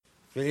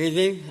Good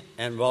evening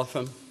and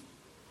welcome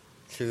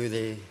to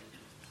the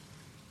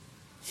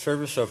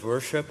service of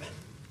worship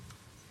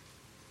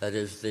that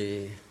is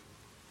the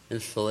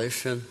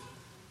installation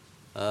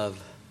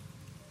of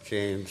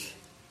James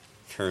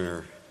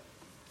Turner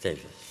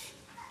Davis.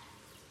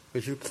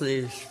 Would you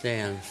please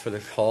stand for the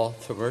call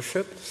to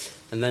worship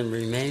and then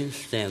remain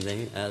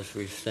standing as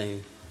we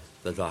sing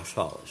the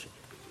doxology.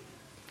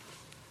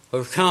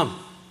 Oh, come,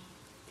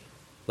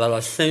 let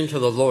us sing to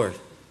the Lord.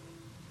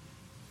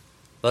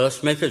 Let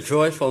us make a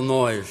joyful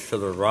noise to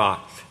the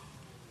rock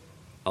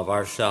of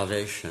our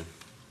salvation.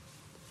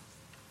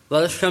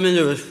 Let us come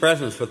into his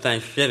presence with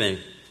thanksgiving.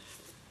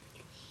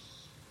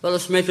 Let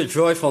us make a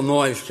joyful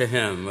noise to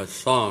him with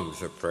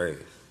songs of praise.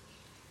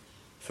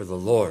 For the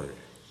Lord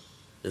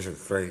is a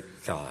great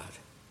God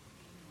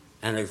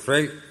and a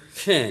great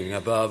King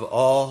above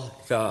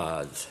all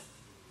gods.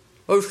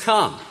 Oh,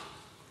 come,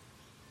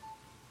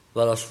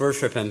 let us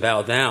worship and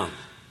bow down.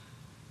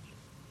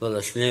 Let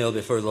us kneel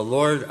before the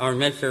Lord our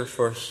Maker,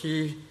 for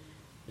he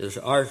is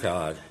our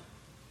God,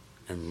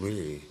 and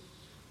we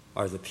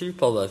are the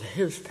people of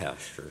his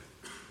pasture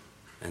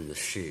and the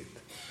sheep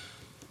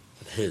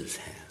of his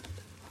hand.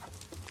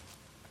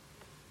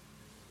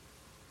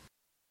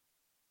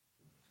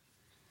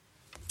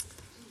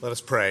 Let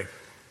us pray.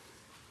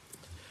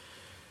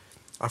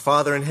 Our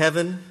Father in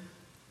heaven,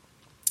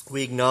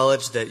 we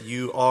acknowledge that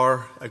you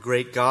are a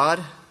great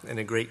God and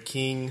a great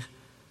King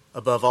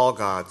above all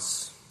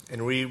gods.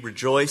 And we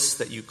rejoice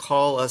that you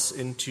call us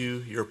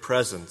into your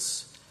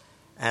presence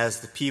as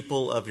the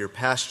people of your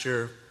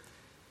pasture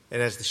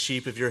and as the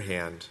sheep of your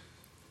hand.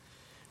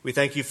 We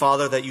thank you,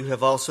 Father, that you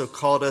have also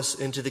called us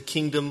into the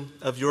kingdom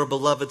of your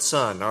beloved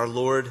Son, our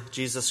Lord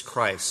Jesus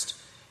Christ,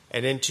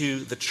 and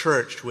into the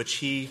church which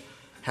he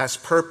has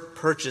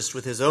purchased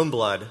with his own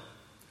blood,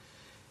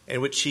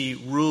 and which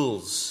he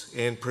rules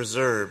and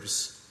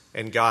preserves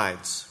and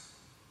guides.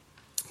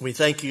 We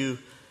thank you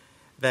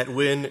that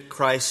when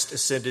Christ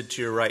ascended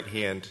to your right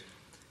hand,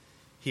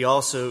 he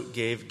also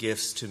gave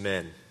gifts to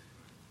men.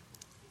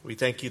 We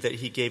thank you that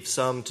he gave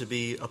some to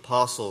be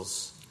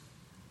apostles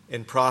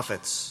and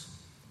prophets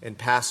and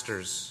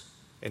pastors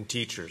and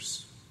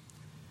teachers.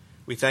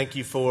 We thank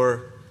you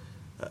for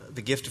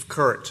the gift of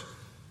Kurt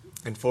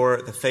and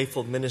for the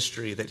faithful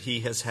ministry that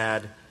he has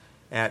had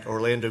at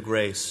Orlando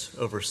Grace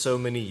over so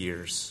many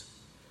years.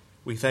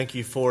 We thank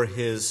you for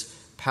his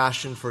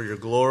passion for your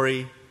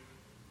glory,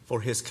 for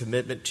his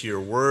commitment to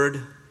your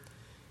word,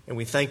 and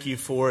we thank you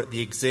for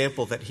the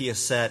example that he has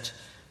set,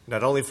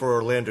 not only for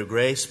Orlando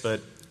Grace,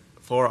 but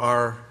for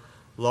our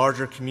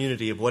larger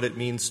community of what it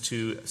means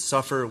to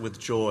suffer with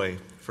joy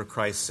for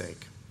Christ's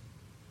sake.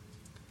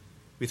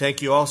 We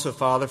thank you also,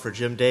 Father, for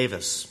Jim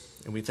Davis,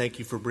 and we thank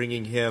you for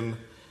bringing him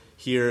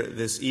here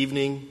this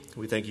evening.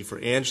 We thank you for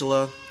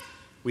Angela.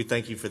 We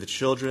thank you for the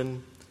children,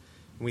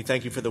 and we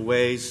thank you for the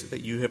ways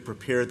that you have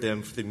prepared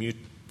them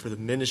for the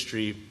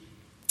ministry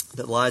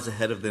that lies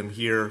ahead of them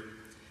here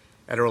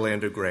at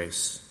Orlando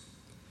Grace.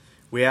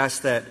 We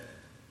ask that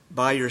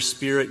by your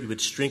Spirit you would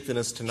strengthen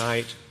us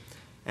tonight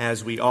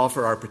as we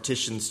offer our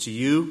petitions to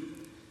you,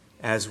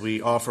 as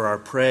we offer our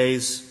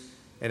praise,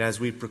 and as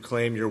we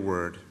proclaim your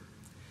word.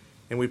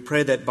 And we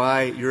pray that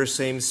by your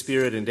same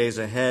Spirit in days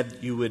ahead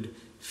you would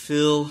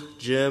fill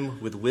Jim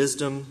with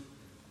wisdom,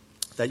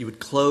 that you would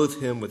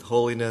clothe him with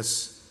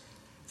holiness,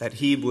 that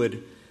he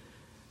would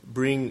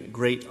bring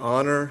great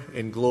honor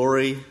and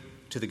glory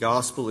to the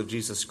gospel of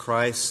Jesus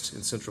Christ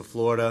in Central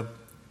Florida,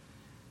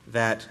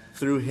 that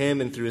through him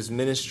and through his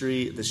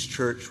ministry, this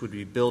church would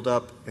be built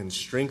up and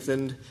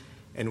strengthened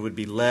and would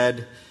be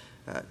led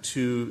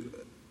to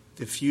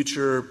the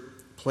future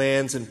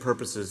plans and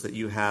purposes that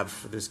you have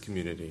for this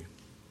community.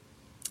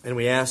 And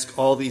we ask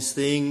all these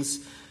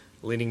things,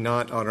 leaning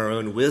not on our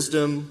own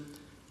wisdom,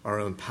 our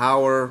own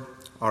power,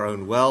 our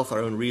own wealth,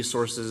 our own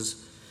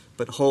resources,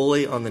 but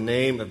wholly on the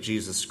name of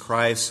Jesus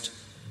Christ,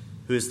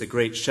 who is the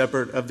great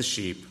shepherd of the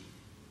sheep.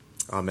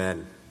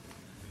 Amen.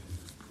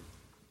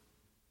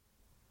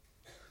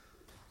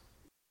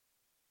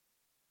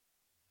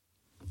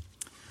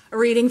 A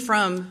reading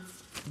from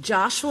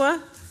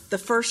Joshua, the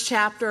first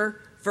chapter,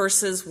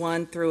 verses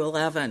 1 through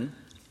 11.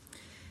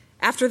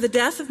 After the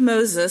death of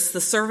Moses,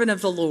 the servant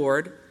of the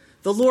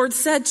Lord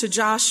said to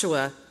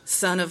Joshua,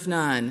 son of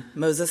Nun,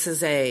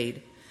 Moses'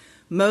 aide,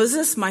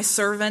 Moses, my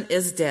servant,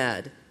 is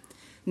dead.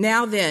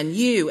 Now then,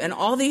 you and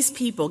all these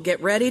people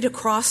get ready to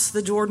cross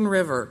the Jordan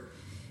River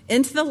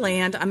into the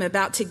land I'm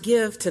about to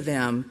give to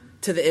them,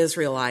 to the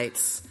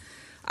Israelites.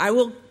 I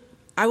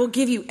will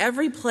give you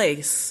every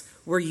place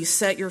where you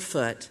set your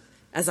foot,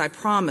 as I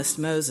promised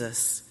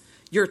Moses.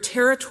 Your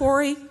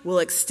territory will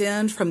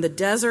extend from the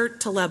desert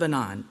to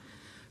Lebanon,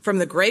 from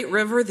the great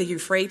river, the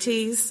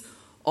Euphrates,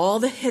 all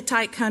the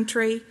Hittite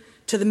country,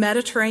 to the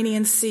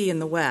Mediterranean Sea in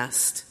the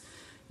west.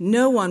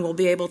 No one will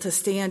be able to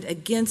stand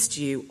against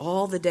you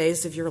all the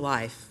days of your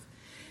life.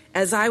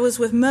 As I was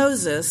with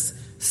Moses,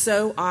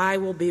 so I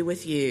will be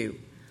with you.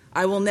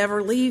 I will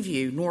never leave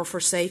you nor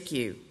forsake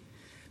you.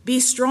 Be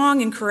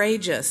strong and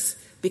courageous.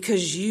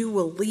 because you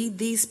will lead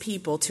these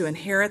people to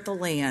inherit the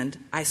land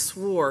I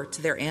swore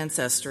to their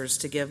ancestors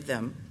to give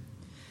them.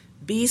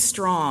 Be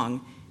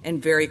strong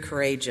and very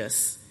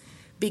courageous.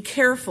 Be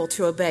careful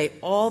to obey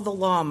all the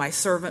law my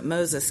servant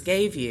Moses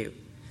gave you.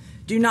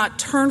 Do not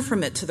turn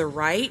from it to the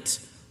right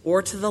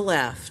or to the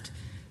left,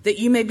 that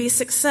you may be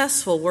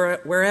successful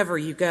wherever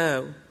you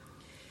go.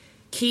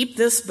 Keep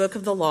this book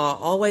of the law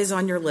always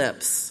on your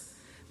lips.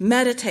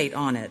 Meditate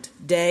on it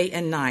day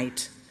and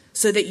night,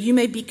 so that you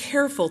may be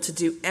careful to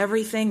do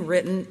everything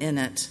written in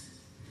it.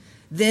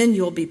 Then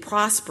you'll be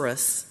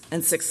prosperous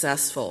and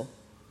successful.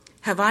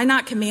 Have I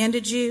not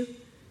commanded you?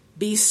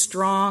 Be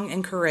strong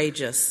and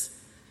courageous.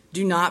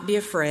 Do not be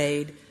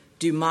afraid.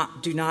 Do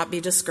not be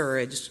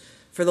discouraged,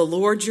 for the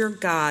Lord your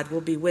God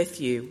will be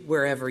with you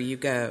wherever you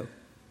go.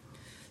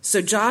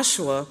 So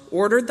Joshua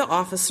ordered the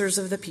officers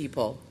of the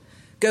people,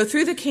 go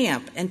through the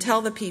camp and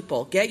tell the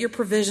people, get your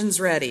provisions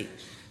ready.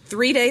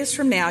 3 days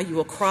from now you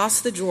will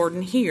cross the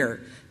Jordan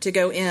here to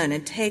go in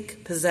and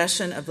take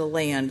possession of the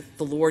land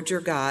the Lord your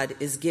God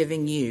is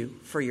giving you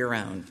for your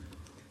own.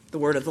 The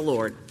word of the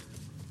Lord.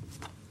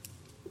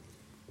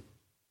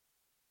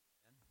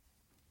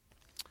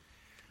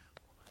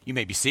 You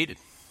may be seated.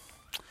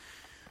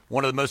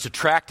 One of the most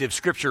attractive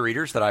scripture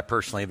readers that I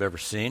personally have ever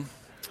seen.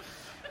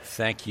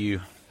 Thank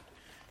you.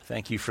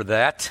 Thank you for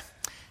that.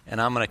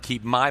 And I'm going to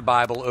keep my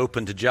Bible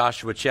open to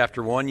Joshua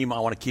chapter 1. You might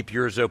want to keep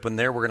yours open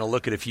there. We're going to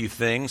look at a few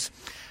things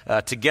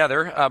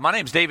together. My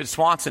name is David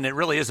Swanson. It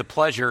really is a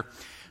pleasure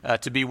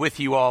to be with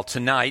you all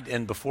tonight.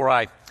 And before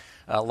I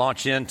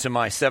launch into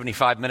my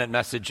 75-minute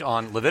message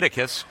on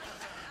Leviticus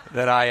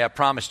that I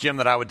promised Jim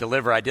that I would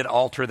deliver, I did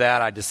alter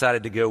that. I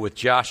decided to go with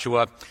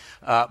Joshua.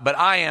 But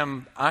I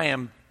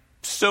am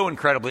so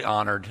incredibly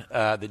honored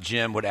that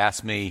Jim would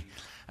ask me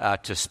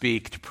to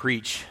speak, to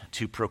preach,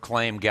 to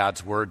proclaim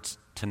God's words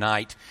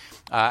tonight.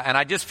 And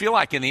I just feel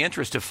like in the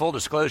interest of full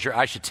disclosure,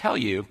 I should tell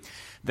you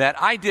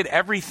that I did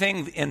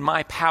everything in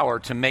my power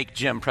to make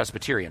Jim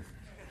Presbyterian.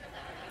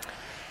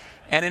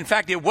 And in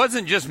fact, it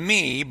wasn't just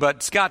me,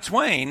 but Scott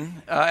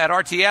Swain at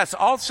RTS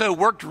also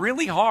worked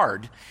really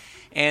hard.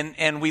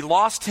 And we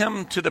lost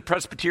him to the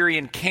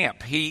Presbyterian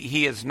camp.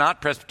 He is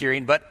not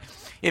Presbyterian, but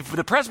if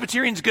the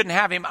Presbyterians couldn't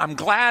have him, I'm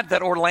glad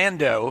that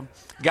Orlando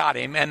got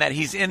him and that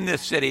he's in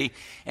this city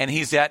and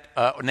he's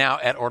now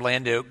at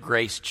Orlando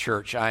Grace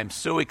Church. I'm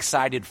so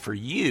excited for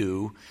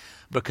you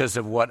because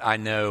of what I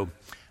know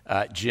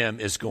Jim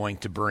is going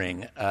to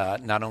bring,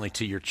 not only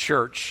to your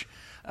church,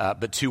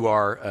 but to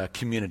our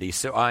community.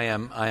 So I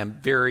am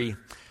very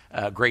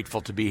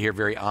grateful to be here,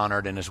 very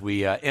honored. And as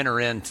we enter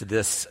into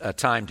this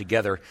time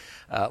together,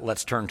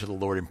 let's turn to the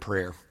Lord in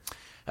prayer.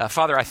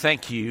 Father, I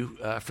thank you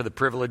for the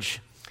privilege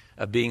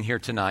of being here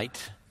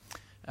tonight.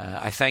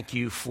 I thank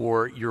you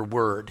for your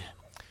word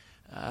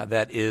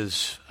that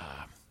is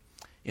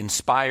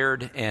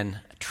inspired and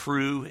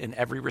true in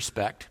every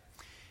respect.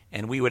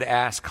 And we would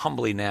ask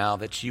humbly now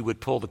that you would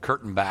pull the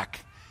curtain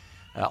back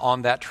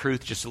on that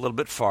truth just a little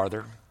bit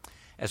farther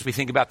as we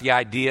think about the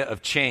idea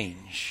of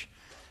change,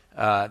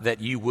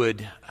 that you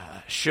would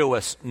show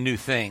us new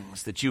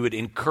things, that you would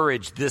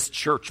encourage this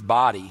church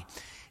body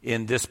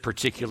in this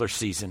particular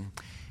season.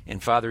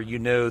 And Father, you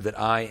know that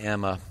I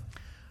am a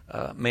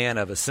man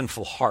of a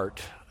sinful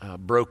heart,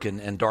 broken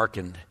and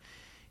darkened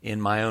in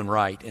my own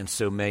right. And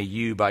so may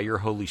you, by your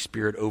Holy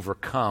Spirit,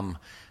 overcome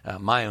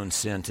my own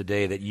sin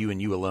today, that you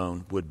and you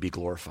alone would be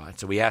glorified.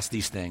 So we ask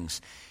these things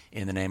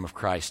in the name of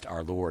Christ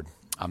our Lord.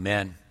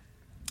 Amen.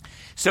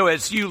 So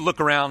as you look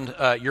around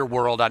your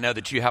world, I know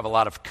that you have a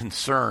lot of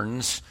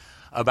concerns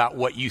about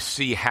what you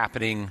see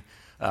happening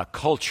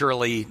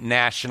culturally,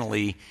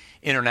 nationally,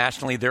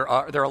 internationally. There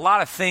are a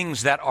lot of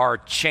things that are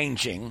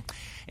changing.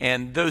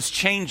 And those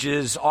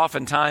changes,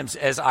 oftentimes,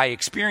 as I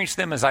experience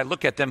them, as I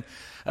look at them,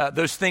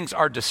 those things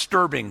are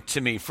disturbing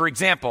to me. For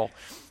example,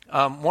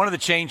 one of the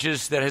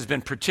changes that has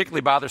been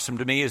particularly bothersome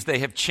to me is they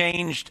have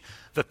changed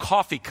the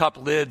coffee cup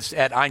lids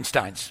at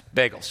Einstein's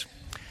Bagels.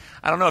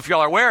 I don't know if y'all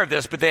are aware of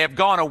this, but they have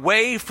gone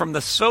away from the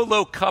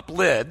solo cup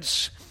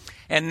lids,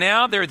 and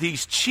now they're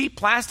these cheap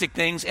plastic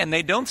things, and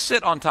they don't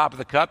sit on top of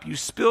the cup. You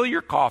spill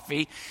your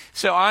coffee.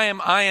 So I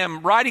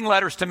am writing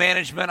letters to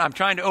management. I'm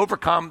trying to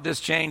overcome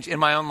this change in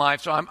my own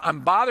life. So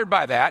I'm bothered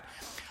by that.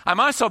 I'm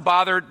also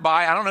bothered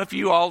by, I don't know if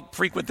you all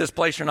frequent this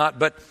place or not,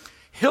 but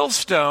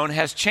Hillstone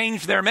has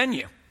changed their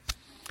menu.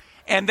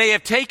 And they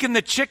have taken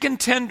the chicken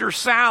tender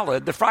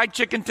salad, the fried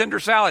chicken tender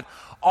salad,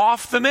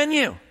 off the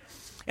menu.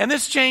 And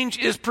this change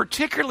is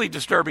particularly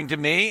disturbing to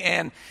me,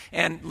 and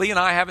Lee and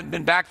I haven't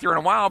been back there in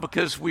a while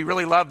because we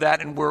really love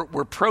that, and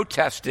we're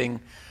protesting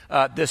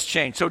this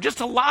change. So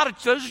those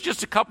are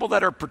just a couple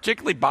that are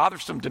particularly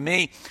bothersome to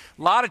me.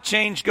 A lot of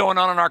change going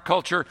on in our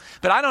culture,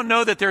 but I don't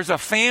know that there's a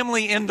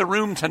family in the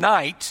room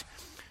tonight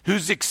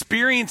who's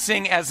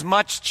experiencing as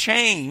much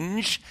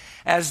change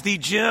as the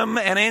Jim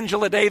and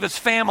Angela Davis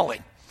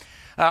family.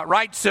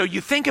 Right? So you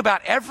think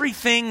about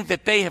everything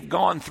that they have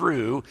gone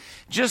through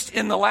just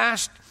in the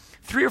last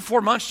 3 or 4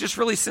 months, just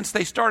really since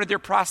they started their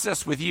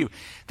process with you.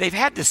 They've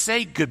had to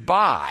say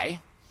goodbye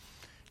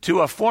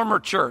to a former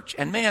church.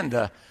 And man,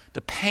 the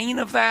the pain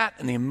of that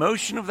and the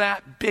emotion of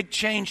that, big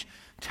change,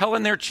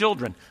 telling their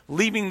children,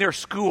 leaving their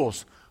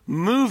schools,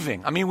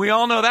 moving. I mean, we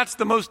all know that's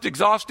the most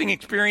exhausting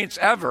experience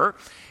ever,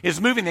 is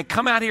moving. They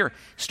come out here,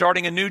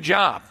 starting a new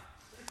job,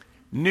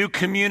 new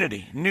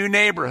community, new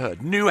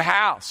neighborhood, new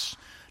house,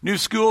 new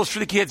schools for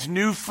the kids,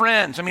 new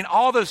friends. I mean,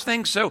 all those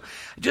things. So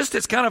just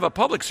as kind of a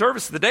public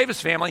service to the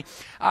Davis family,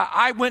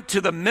 I went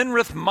to the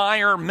Minirth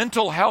Meier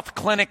Mental Health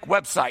Clinic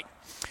website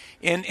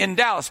in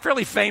Dallas,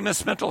 fairly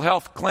famous mental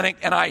health clinic.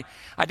 And I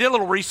did a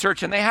little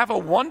research, and they have a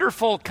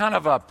wonderful kind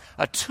of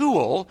a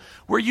tool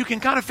where you can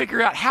kind of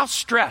figure out how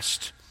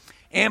stressed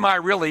am I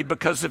really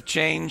because of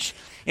change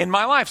in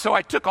my life. So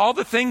I took all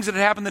the things that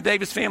had happened to the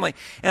Davis family,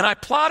 and I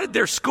plotted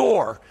their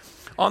score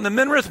on the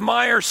Minirth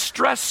Meier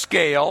stress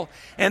scale,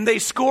 and they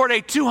scored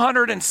a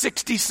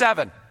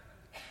 267.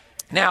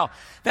 Now,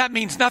 that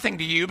means nothing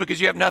to you because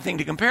you have nothing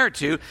to compare it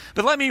to,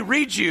 but let me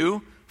read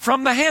you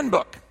from the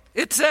handbook.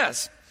 It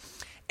says,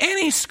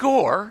 any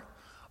score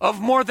of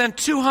more than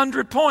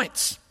 200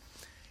 points,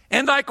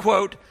 and I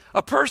quote,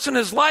 a person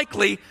is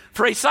likely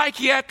for a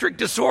psychiatric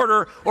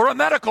disorder or a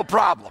medical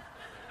problem.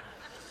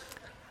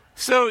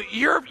 So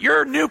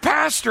your new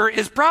pastor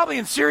is probably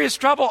in serious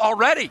trouble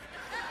already.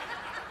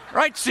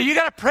 Right? So you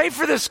got to pray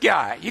for this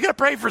guy. You got to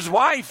pray for his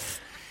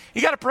wife.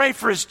 You got to pray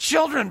for his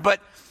children.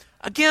 But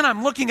again,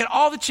 I'm looking at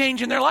all the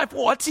change in their life.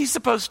 Well, what's he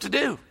supposed to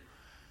do?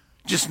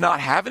 Just not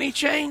have any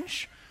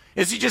change?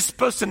 Is he just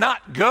supposed to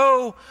not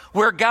go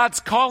where God's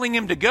calling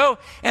him to go?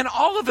 And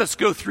all of us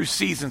go through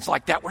seasons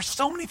like that where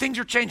so many things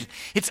are changing.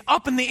 It's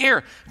up in the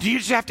air. Do you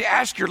just have to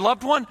ask your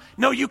loved one?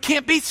 No, you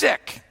can't be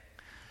sick.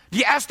 Do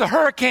you ask the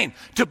hurricane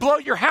to blow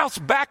your house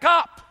back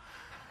up?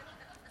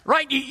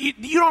 Right?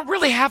 You don't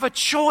really have a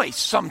choice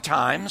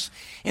sometimes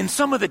in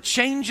some of the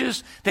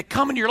changes that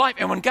come into your life.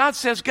 And when God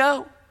says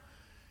go,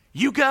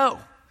 you go.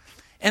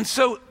 And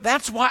so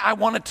that's why I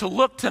wanted to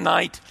look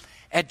tonight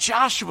at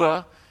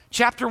Joshua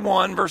chapter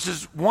 1,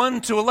 verses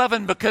 1 to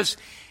 11, because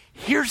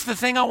here's the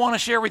thing I want to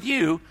share with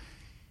you.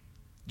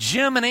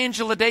 Jim and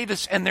Angela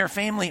Davis and their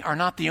family are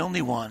not the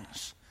only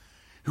ones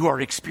who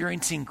are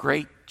experiencing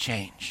great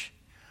change.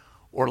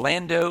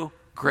 Orlando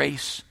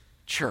Grace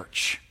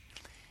Church.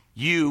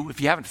 You, if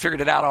you haven't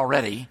figured it out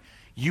already,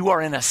 you are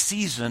in a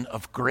season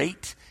of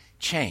great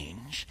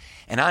change.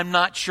 And I'm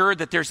not sure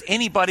that there's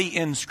anybody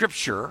in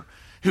Scripture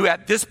who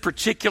at this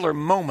particular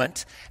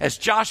moment, as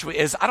Joshua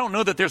is, I don't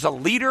know that there's a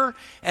leader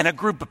and a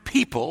group of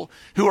people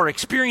who are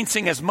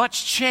experiencing as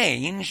much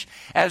change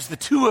as the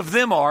two of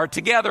them are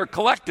together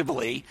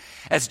collectively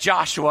as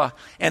Joshua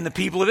and the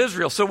people of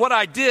Israel. So what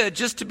I did,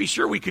 just to be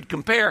sure we could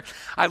compare,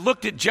 I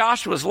looked at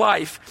Joshua's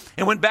life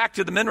and went back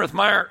to the Minirth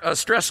Meier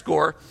stress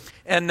score.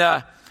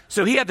 And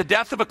so he had the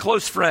death of a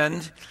close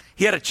friend.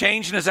 He had a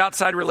change in his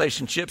outside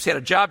relationships. He had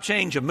a job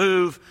change, a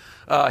move.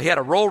 He had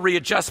a role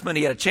readjustment.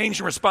 He had a change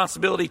in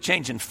responsibility,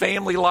 change in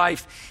family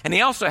life. And he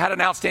also had an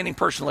outstanding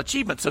personal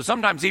achievement. So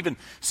sometimes even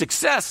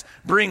success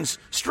brings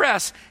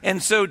stress.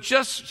 And so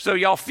just so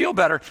y'all feel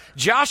better,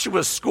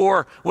 Joshua's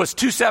score was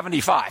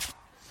 275.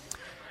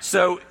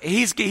 So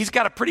he's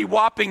got a pretty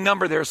whopping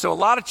number there. So a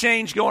lot of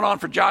change going on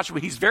for Joshua.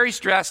 He's very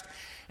stressed.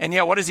 And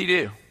yeah, what does he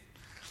do?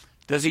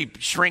 Does he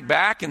shrink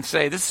back and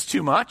say, this is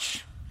too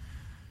much?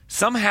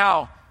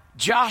 Somehow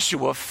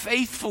Joshua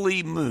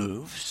faithfully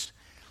moves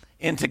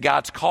into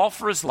God's call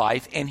for his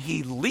life, and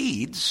he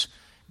leads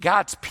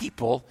God's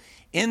people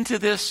into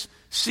this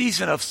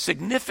season of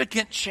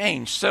significant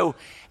change. So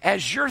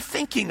as you're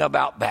thinking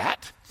about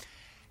that,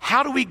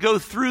 how do we go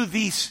through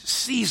these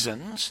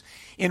seasons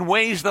in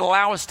ways that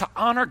allow us to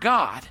honor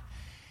God?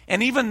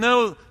 And even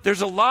though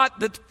there's a lot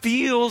that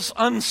feels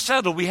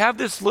unsettled, we have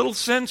this little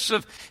sense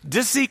of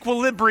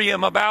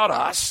disequilibrium about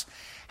us,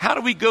 how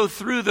do we go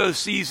through those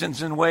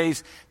seasons in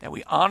ways that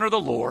we honor the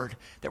Lord,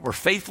 that we're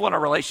faithful in our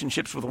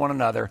relationships with one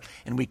another,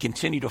 and we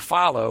continue to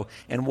follow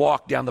and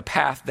walk down the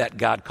path that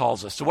God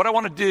calls us? So what I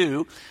want to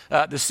do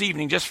this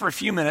evening, just for a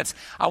few minutes,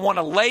 I want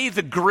to lay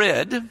the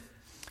grid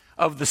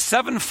of the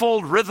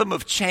sevenfold rhythm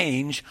of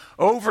change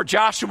over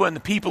Joshua and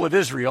the people of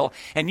Israel,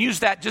 and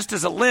use that just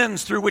as a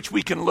lens through which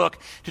we can look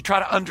to try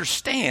to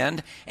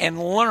understand and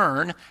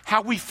learn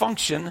how we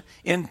function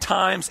in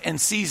times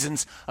and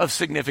seasons of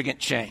significant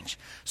change.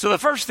 So the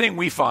first thing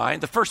we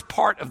find, the first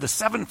part of the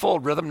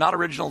sevenfold rhythm, not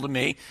original to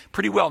me,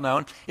 pretty well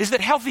known, is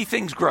that healthy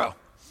things grow.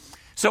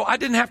 So I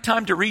didn't have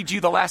time to read you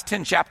the last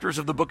 10 chapters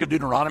of the book of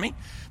Deuteronomy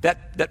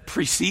that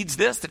precedes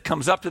this, that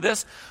comes up to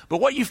this.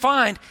 But what you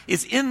find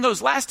is in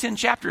those last 10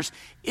 chapters,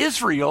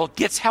 Israel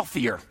gets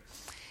healthier.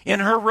 In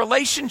her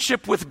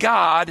relationship with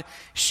God,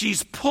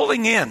 she's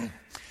pulling in.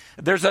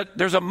 There's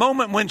a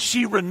moment when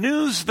she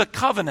renews the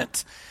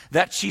covenant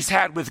that she's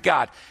had with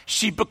God.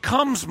 She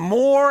becomes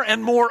more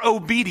and more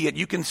obedient.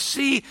 You can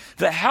see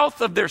the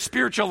health of their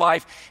spiritual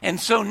life. And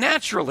so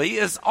naturally,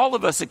 as all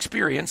of us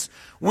experience,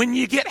 when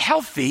you get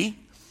healthy,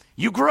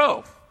 you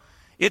grow.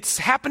 It's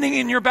happening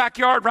in your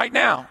backyard right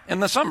now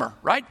in the summer,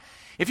 right?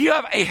 If you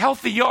have a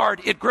healthy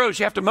yard, it grows.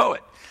 You have to mow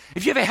it.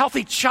 If you have a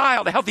healthy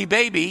child, a healthy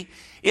baby,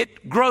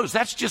 it grows.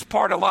 That's just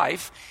part of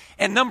life.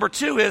 And number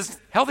two is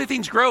healthy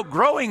things grow.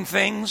 Growing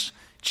things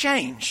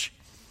change.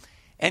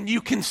 And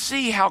you can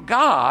see how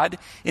God,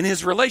 in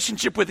his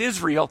relationship with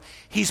Israel,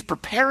 he's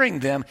preparing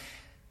them.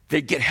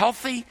 They get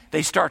healthy,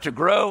 they start to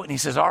grow, and he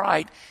says, all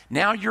right,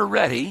 now you're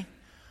ready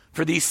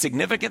for these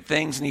significant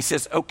things. And he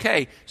says,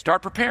 okay,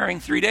 start preparing.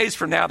 3 days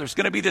from now, there's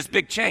going to be this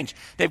big change.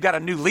 They've got a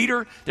new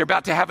leader. They're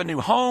about to have a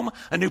new home,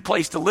 a new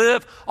place to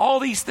live. All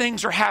these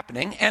things are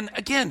happening. And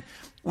again,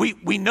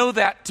 we know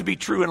that to be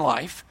true in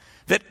life,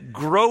 that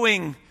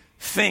growing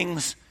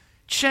things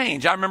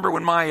change. I remember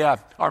when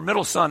our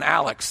middle son,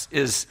 Alex,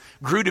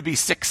 grew to be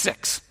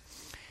 6'6".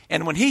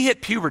 And when he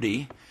hit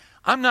puberty,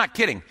 I'm not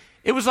kidding,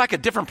 it was like a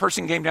different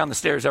person came down the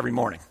stairs every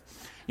morning.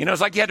 You know,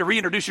 it's like you had to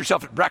reintroduce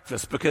yourself at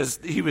breakfast because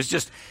he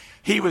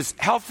was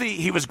healthy,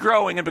 he was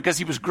growing, and because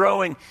he was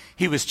growing,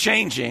 he was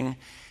changing.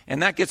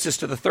 And that gets us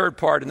to the third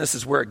part, and this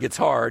is where it gets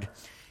hard,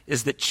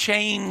 is that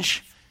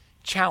change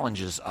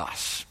challenges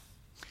us.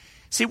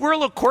 See, we're a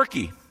little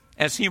quirky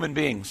as human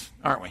beings,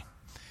 aren't we?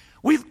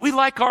 We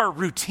like our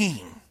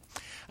routine.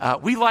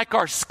 We like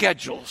our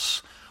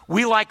schedules.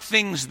 We like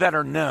things that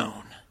are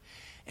known.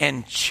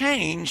 And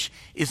change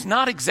is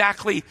not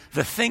exactly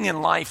the thing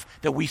in life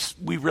that we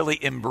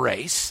really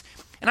embrace.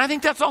 And I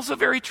think that's also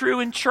very true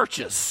in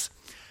churches.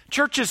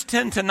 Churches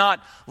tend to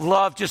not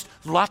love just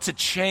lots of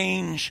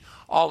change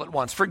all at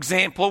once. For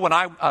example, when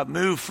I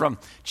moved from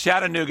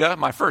Chattanooga,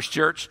 my first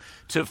church,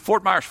 to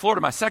Fort Myers, Florida,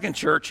 my second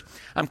church,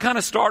 I'm kind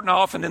of starting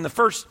off, and in the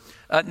first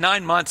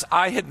 9 months,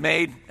 I had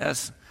made,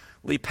 as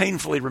Lee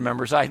painfully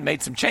remembers, I had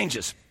made some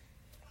changes.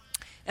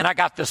 And I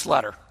got this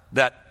letter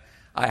that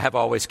I have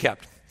always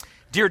kept.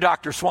 Dear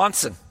Dr.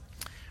 Swanson,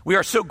 we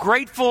are so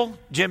grateful.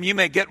 Jim, you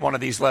may get one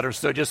of these letters,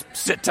 so just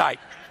sit tight.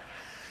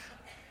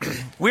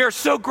 We are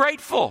so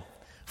grateful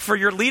for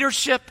your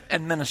leadership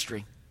and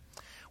ministry.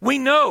 We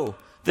know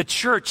the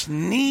church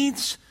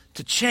needs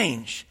to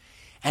change,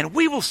 and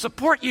we will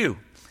support you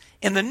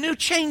in the new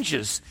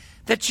changes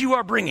that you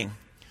are bringing.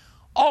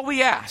 All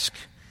we ask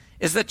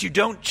is that you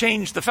don't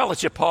change the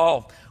fellowship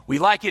hall. We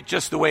like it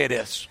just the way it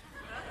is.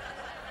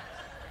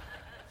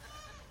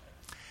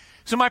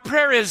 So my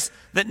prayer is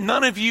that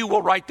none of you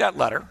will write that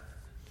letter.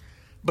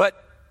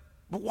 But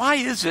why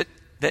is it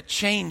that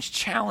change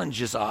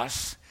challenges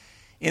us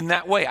in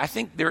that way? I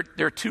think there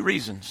are two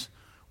reasons.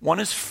 One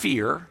is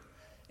fear,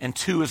 and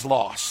two is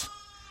loss.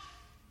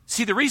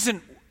 See, the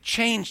reason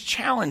change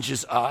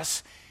challenges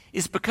us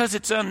is because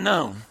it's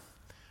unknown.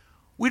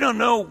 We don't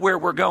know where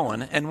we're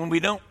going, and when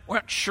we're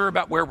not sure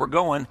about where we're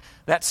going,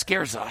 that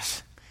scares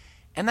us.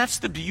 And that's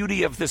the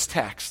beauty of this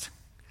text,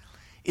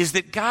 is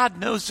that God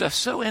knows us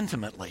so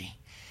intimately,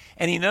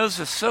 and he knows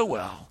us so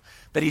well,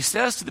 that he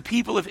says to the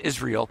people of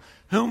Israel,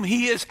 whom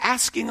he is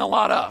asking a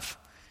lot of,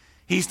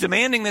 he's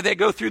demanding that they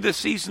go through this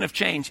season of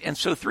change. And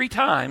so 3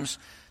 times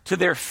to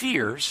their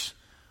fears,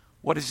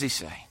 what does he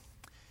say?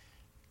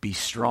 Be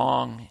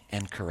strong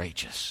and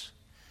courageous.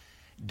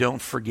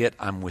 Don't forget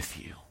I'm with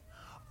you.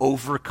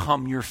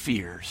 Overcome your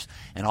fears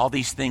and all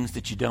these things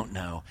that you don't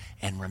know,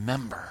 and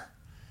remember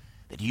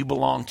that you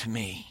belong to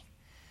me.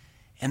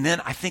 And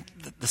then I think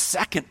the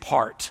second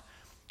part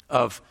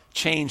of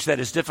change that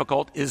is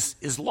difficult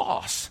is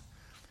loss.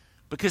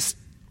 Because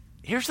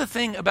here's the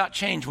thing about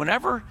change.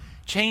 Whenever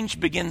change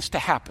begins to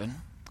happen,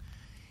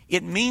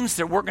 it means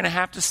that we're going to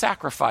have to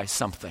sacrifice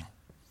something.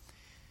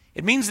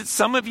 It means that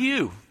some of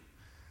you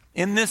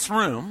in this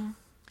room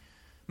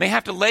may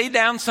have to lay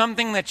down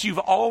something that you've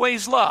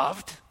always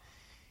loved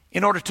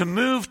in order to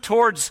move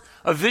towards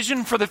a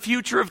vision for the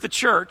future of the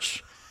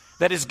church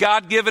that is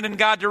God-given and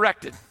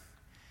God-directed.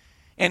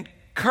 And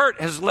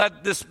Kurt has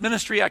led this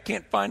ministry. I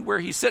can't find where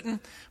he's sitting,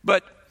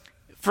 but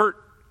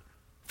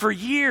for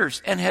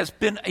years, and has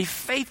been a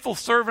faithful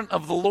servant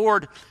of the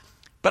Lord.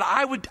 But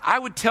I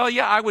would tell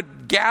you, I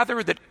would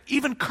gather that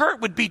even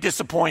Kurt would be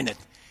disappointed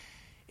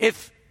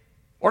if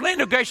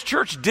Orlando Grace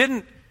Church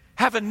didn't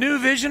have a new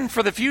vision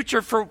for the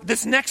future, for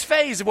this next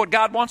phase of what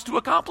God wants to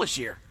accomplish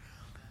here,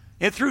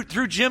 and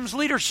through Jim's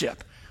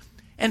leadership.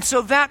 And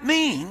so that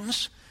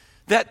means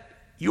that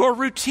your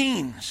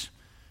routines,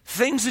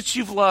 things that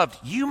you've loved,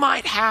 you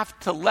might have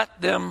to let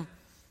them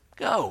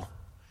go.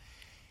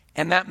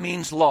 And that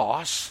means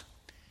loss.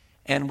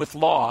 And with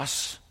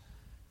loss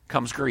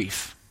comes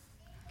grief.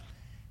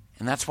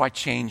 And that's why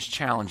change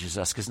challenges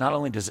us, because not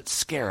only does it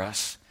scare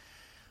us,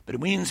 but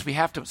it means we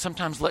have to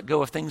sometimes let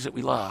go of things that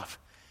we love.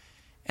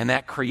 And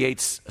that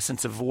creates a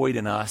sense of void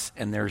in us,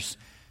 and there's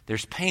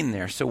pain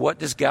there. So what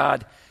does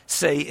God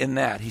say in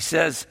that? He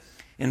says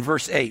in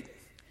verse 8,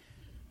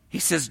 he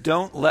says,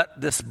 don't let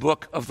this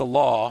book of the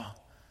law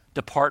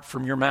depart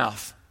from your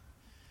mouth.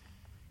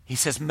 He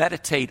says,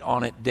 meditate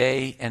on it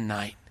day and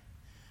night.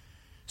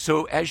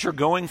 So as you're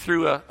going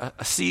through a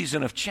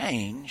season of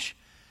change,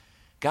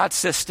 God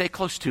says, stay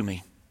close to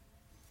me.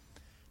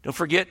 Don't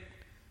forget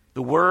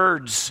the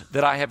words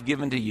that I have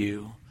given to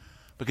you,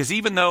 because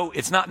even though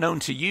it's not known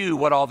to you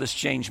what all this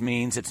change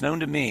means, it's known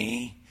to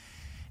me,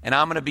 and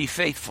I'm going to be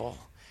faithful.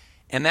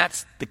 And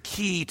that's the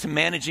key to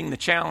managing the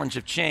challenge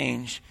of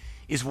change,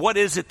 is what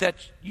is it that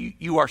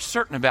you are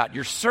certain about?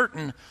 You're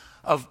certain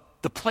of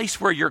the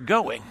place where you're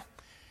going.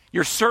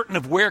 You're certain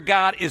of where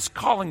God is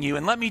calling you.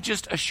 And let me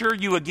just assure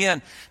you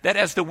again that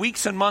as the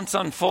weeks and months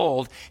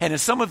unfold, and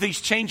as some of these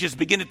changes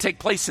begin to take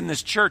place in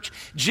this church,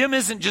 Jim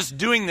isn't just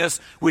doing this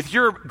with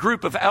your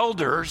group of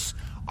elders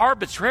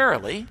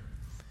arbitrarily.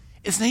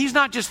 He's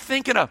not just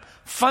thinking of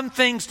fun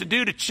things to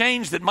do to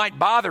change that might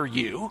bother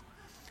you.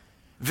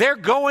 They're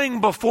going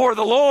before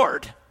the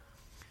Lord.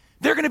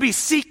 They're going to be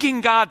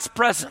seeking God's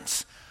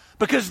presence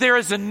because there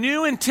is a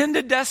new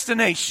intended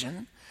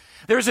destination.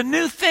 There's a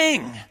new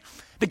thing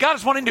that God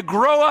is wanting to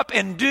grow up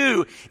and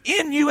do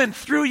in you and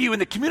through you in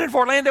the community of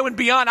Orlando and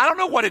beyond. I don't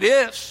know what it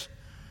is,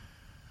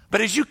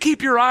 but as you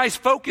keep your eyes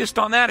focused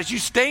on that, as you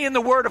stay in the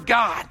Word of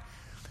God,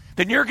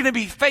 then you're going to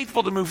be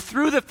faithful to move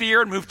through the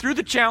fear and move through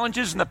the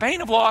challenges and the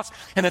pain of loss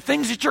and the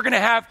things that you're going to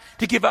have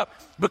to give up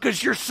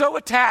because you're so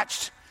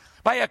attached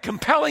by a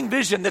compelling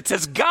vision that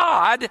says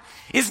God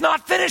is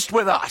not finished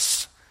with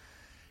us.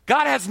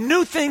 God has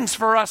new things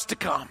for us to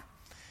come.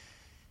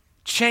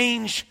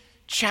 Change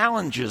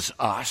challenges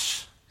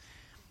us.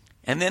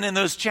 And then in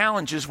those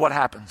challenges, what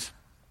happens?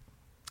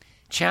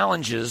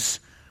 Challenges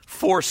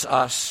force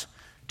us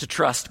to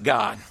trust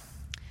God.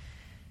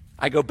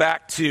 I go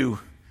back to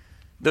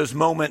those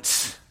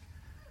moments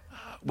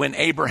when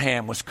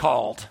Abraham was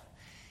called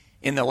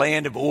in the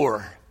land of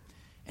Ur.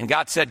 And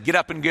God said, get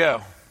up and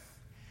go.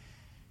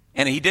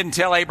 And he didn't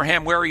tell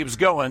Abraham where he was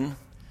going,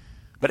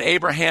 but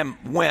Abraham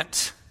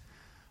went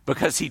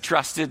because he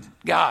trusted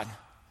God.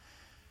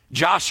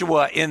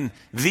 Joshua, in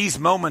these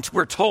moments,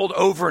 we're told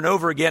over and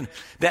over again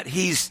that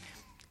he's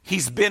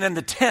been in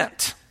the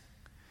tent.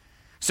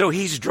 So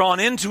he's drawn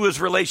into his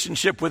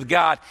relationship with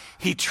God.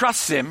 He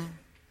trusts him.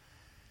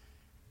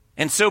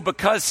 And so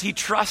because he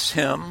trusts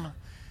him,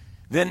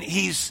 then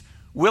he's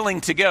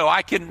willing to go.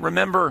 I can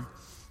remember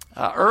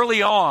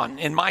early on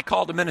in my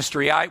call to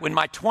ministry, in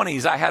my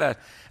 20s, I had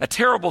a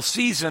terrible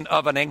season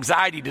of an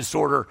anxiety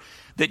disorder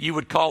that you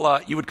would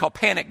call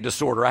panic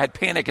disorder. I had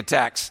panic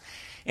attacks.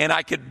 And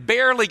I could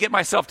barely get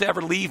myself to ever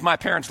leave my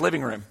parents'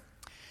 living room.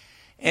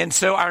 And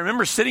so I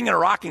remember sitting in a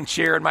rocking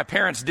chair in my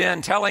parents'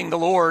 den telling the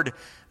Lord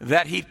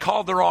that he'd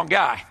called the wrong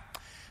guy,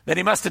 that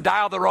he must have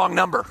dialed the wrong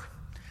number,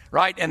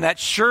 right? And that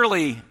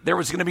surely there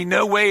was going to be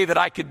no way that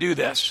I could do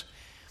this.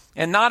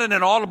 And not in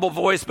an audible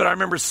voice, but I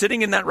remember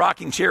sitting in that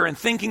rocking chair and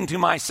thinking to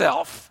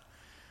myself,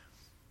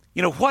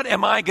 what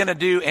am I going to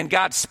do? And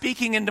God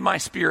speaking into my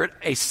spirit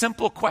a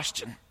simple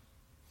question.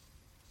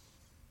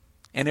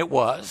 And it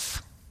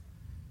was,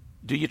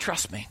 do you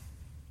trust me?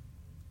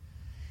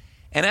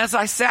 And as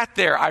I sat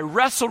there, I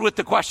wrestled with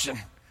the question.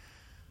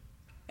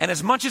 And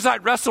as much as I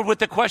wrestled with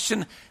the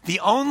question, the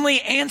only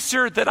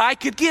answer that I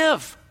could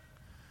give,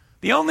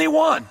 the only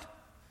one,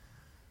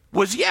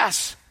 was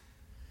yes.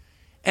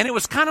 And it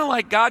was kind of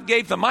like God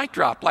gave the mic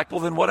drop, like,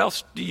 well, then what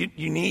else do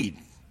you need?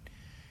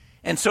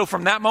 And so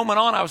from that moment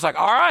on, I was like,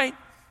 all right,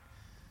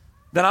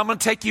 then I'm going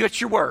to take you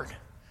at your word.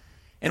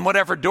 And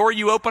whatever door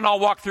you open, I'll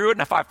walk through it.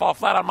 And if I fall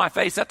flat on my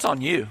face, that's on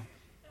you.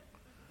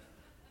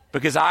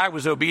 Because I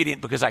was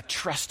obedient, because I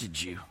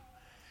trusted you.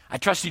 I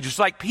trusted you, just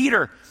like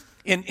Peter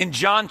in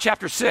John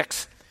chapter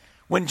 6.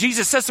 When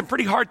Jesus says some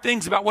pretty hard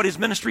things about what his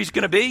ministry is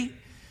going to be.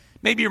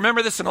 Maybe you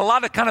remember this, and a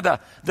lot of kind of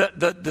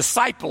the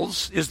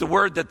disciples is the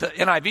word that the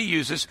NIV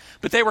uses,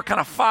 but they were kind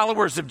of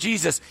followers of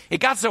Jesus. It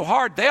got so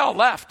hard, they all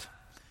left.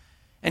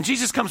 And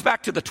Jesus comes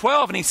back to the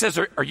 12, and he says,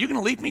 are you going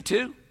to leave me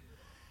too?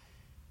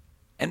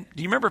 And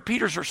do you remember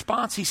Peter's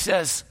response? He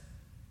says,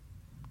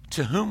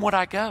 to whom would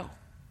I go?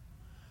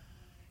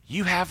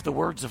 You have the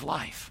words of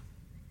life.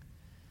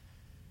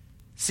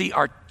 See,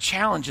 our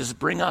challenges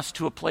bring us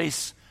to a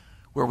place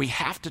where we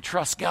have to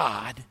trust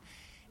God.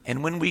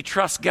 And when we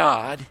trust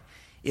God,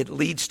 it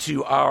leads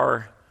to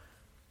our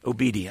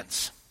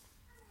obedience.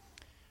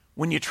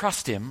 When you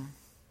trust him,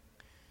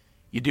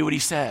 you do what he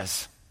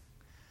says.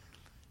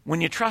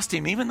 When you trust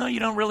him, even though you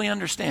don't really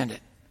understand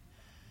it,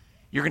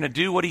 you're going to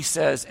do what he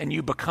says and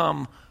you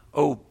become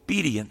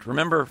obedient.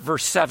 Remember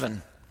verse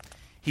 7.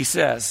 He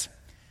says,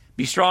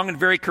 be strong and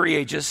very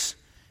courageous.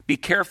 Be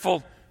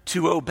careful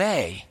to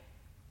obey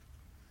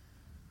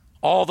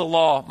all the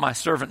law my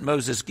servant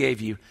Moses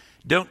gave you.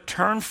 Don't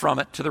turn from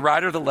it to the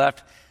right or the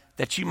left,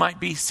 that you might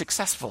be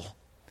successful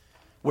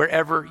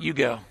wherever you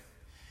go.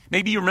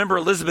 Maybe you remember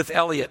Elizabeth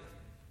Elliot,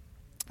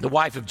 the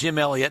wife of Jim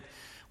Elliot.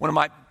 One of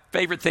my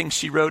favorite things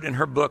she wrote in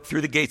her book,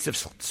 Through the Gates of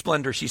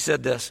Splendor, she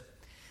said this: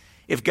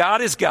 if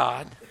God is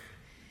God,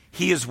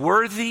 he is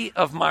worthy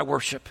of my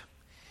worship.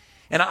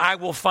 And I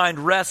will find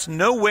rest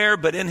nowhere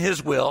but in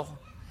his will.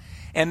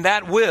 And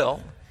that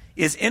will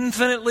is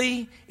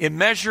infinitely,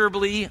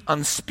 immeasurably,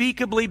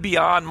 unspeakably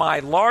beyond my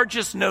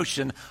largest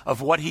notion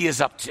of what he is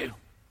up to.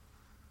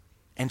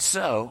 And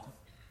so,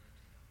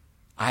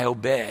 I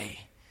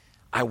obey.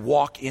 I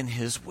walk in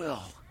his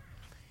will.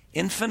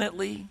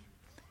 Infinitely,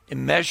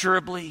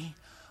 immeasurably,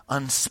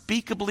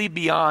 unspeakably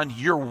beyond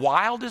your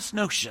wildest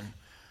notion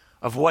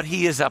of what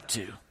he is up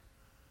to.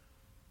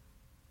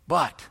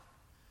 But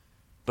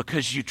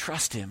because you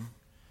trust him,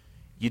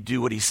 you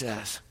do what he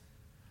says.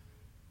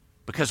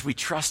 Because we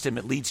trust him,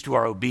 it leads to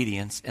our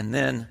obedience. And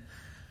then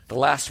the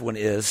last one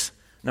is,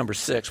 number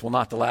 6, well,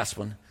 not the last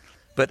one.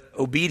 but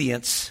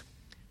obedience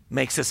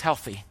makes us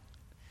healthy.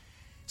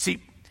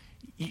 See,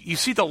 you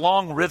see the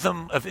long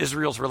rhythm of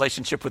Israel's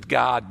relationship with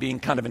God being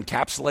kind of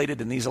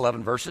encapsulated in these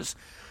 11 verses.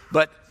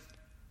 But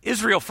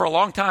Israel, for a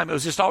long time, it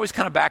was just always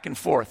kind of back and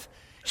forth.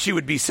 She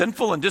would be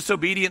sinful and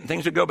disobedient and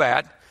things would go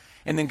bad.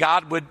 And then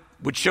God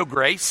would show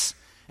grace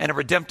and a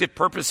redemptive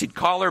purpose. He'd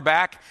call her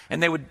back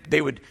and they would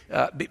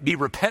be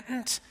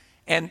repentant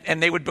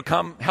and they would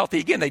become healthy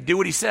again. They'd do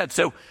what he said.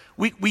 So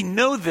we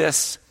know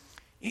this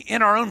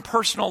in our own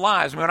personal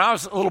lives. I mean, when I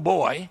was a little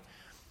boy,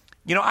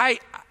 you know, I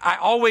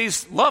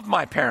always loved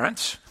my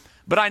parents,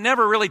 but I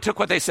never really took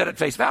what they said at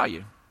face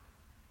value.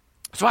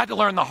 So I had to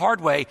learn the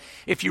hard way.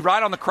 If you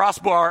ride on the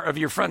crossbar of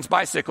your friend's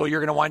bicycle,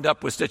 you're going to wind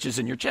up with stitches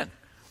in your chin.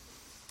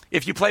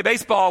 If you play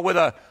baseball with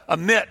a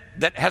mitt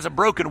that has a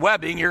broken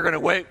webbing, you're going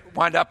to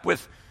wind up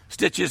with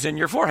stitches in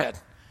your forehead,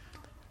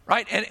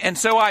 right? And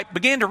so I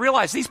began to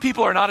realize these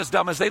people are not as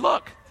dumb as they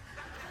look.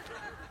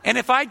 And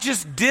if I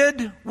just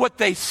did what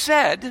they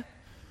said,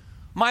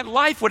 my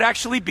life would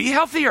actually be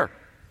healthier.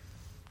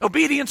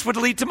 Obedience would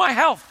lead to my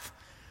health.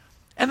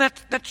 And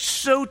that's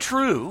so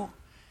true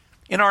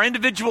in our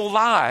individual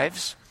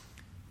lives,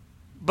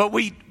 but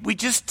we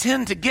just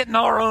tend to get in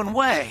our own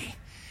way.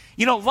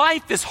 You know,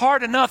 life is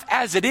hard enough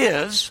as it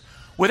is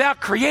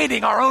without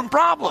creating our own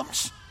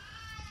problems,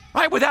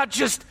 right? Without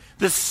just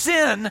the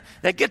sin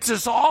that gets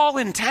us all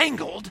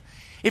entangled.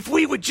 If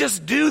we would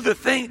just do the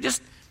thing,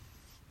 just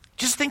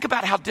think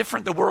about how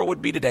different the world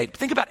would be today.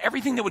 Think about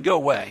everything that would go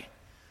away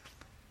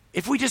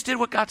if we just did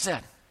what God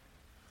said.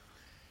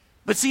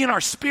 But see, in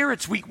our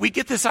spirits, we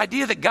get this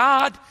idea that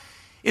God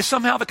is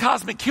somehow the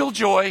cosmic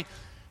killjoy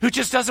who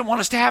just doesn't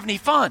want us to have any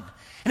fun.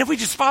 And if we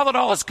just followed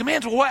all his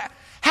commands, well,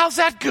 how's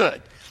that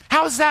good?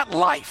 How is that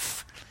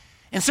life?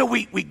 And so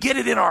we get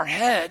it in our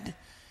head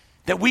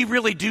that we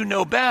really do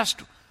know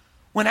best,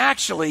 when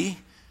actually,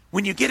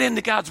 when you get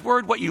into God's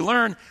word, what you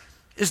learn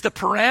is the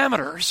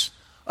parameters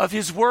of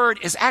his word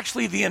is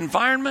actually the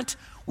environment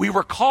we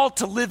were called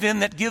to live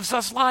in that gives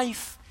us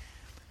life.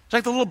 It's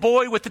like the little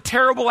boy with the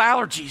terrible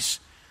allergies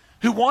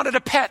who wanted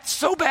a pet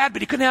so bad,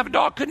 but he couldn't have a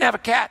dog, couldn't have a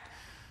cat.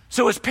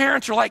 So his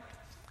parents are like,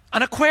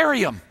 an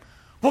aquarium.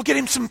 We'll get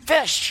him some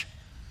fish.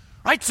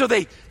 Right? So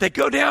they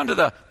go down to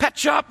the pet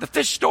shop, the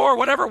fish store,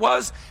 whatever it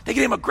was. They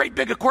get him a great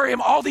big aquarium,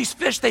 all these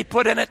fish they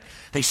put in it.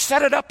 They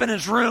set it up in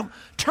his room,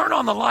 turn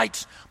on the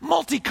lights,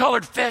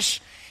 multicolored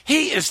fish.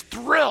 He is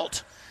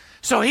thrilled.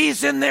 So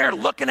he's in there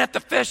looking at the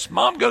fish.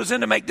 Mom goes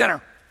in to make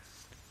dinner.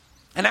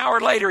 An hour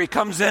later, he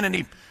comes in and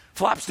he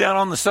flops down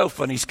on the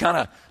sofa and he's kind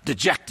of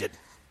dejected.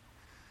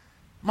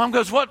 Mom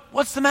goes,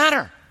 what's the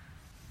matter?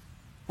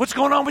 What's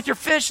going on with your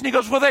fish? And he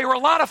goes, well, they were a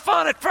lot of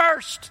fun at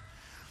first.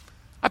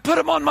 I put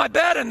them on my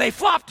bed and they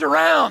flopped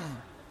around.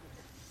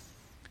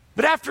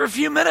 But after a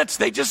few minutes,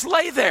 they just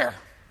lay there.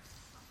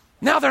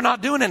 Now they're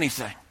not doing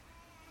anything.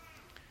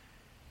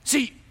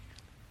 See,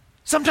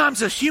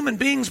 sometimes as human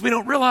beings, we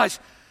don't realize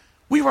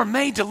we were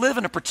made to live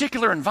in a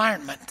particular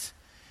environment.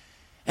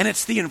 And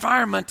it's the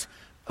environment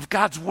of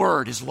God's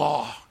word, his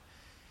law.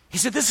 He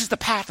said, this is the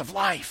path of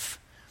life.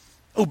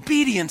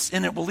 Obedience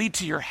in it will lead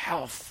to your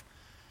health.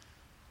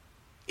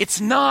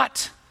 It's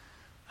not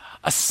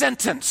a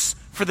sentence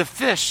for the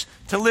fish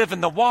to live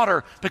in the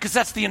water, because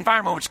that's the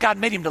environment which God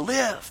made him to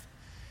live.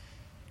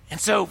 And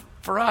so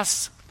for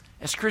us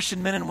as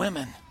Christian men and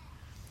women,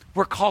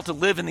 we're called to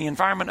live in the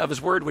environment of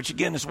his word, which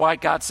again is why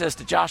God says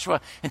to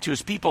Joshua and to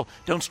his people,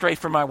 don't stray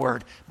from my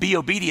word. Be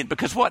obedient,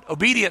 because what?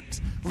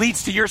 Obedience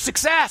leads to your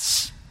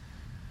success.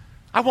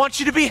 I want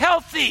you to be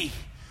healthy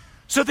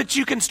so that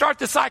you can start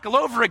the cycle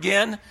over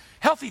again.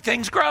 Healthy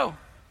things grow.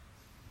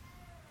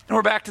 And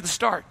we're back to the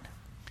start.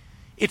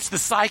 It's the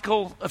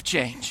cycle of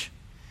change.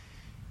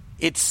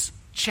 It's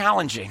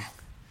challenging.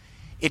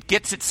 It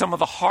gets at some of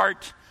the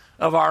heart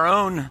of our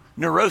own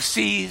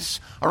neuroses,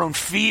 our own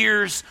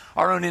fears,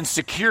 our own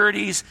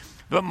insecurities.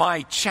 But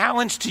my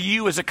challenge to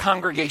you as a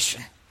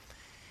congregation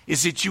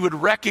is that you would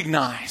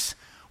recognize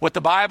what the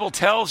Bible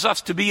tells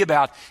us to be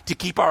about, to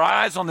keep our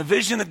eyes on the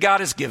vision that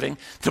God is giving,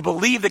 to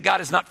believe that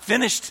God is not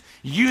finished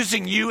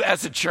using you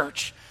as a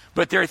church,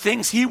 but there are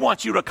things he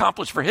wants you to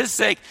accomplish for his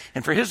sake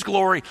and for his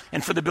glory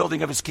and for the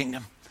building of his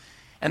kingdom.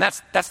 And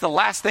that's the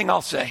last thing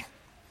I'll say.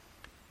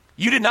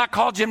 You did not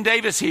call Jim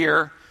Davis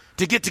here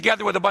to get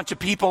together with a bunch of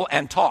people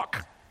and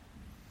talk.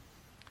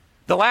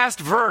 The last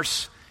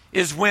verse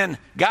is when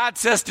God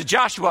says to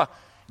Joshua,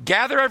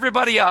 gather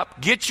everybody up,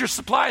 get your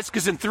supplies,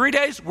 because in 3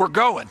 days we're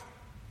going.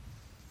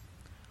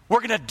 We're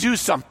going to do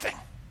something.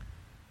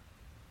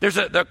 There's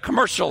the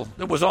commercial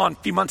that was on a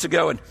few months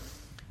ago, and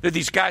there are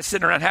these guys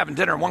sitting around having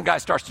dinner, and one guy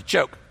starts to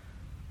choke.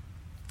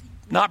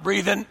 Not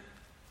breathing,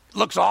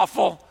 looks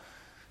awful.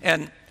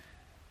 And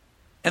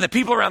the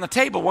people around the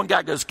table, one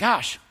guy goes,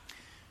 gosh,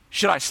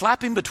 should I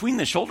slap him between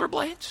the shoulder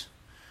blades?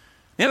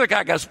 The other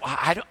guy goes, well,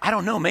 I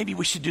don't know, maybe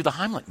we should do the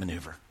Heimlich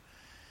maneuver.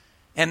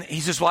 And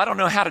he says, well, I don't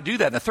know how to do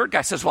that. And the third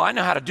guy says, well, I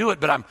know how to do it,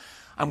 but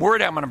I'm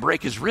worried I'm going to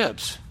break his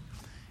ribs.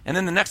 And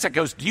then the next guy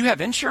goes, do you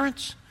have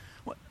insurance?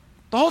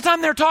 The whole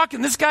time they're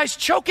talking, this guy's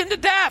choking to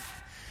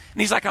death. And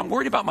he's like, I'm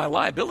worried about my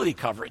liability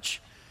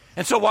coverage.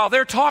 And so while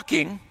they're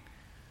talking,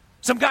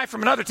 some guy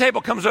from another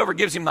table comes over,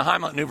 gives him the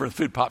Heimlich maneuver, and the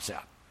food pops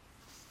out.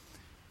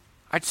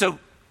 All right, so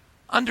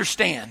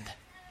understand,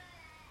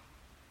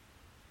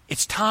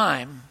 it's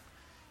time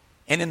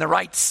and in the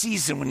right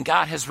season when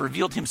God has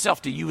revealed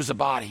himself to you as a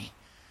body,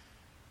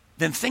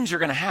 then things are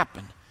going to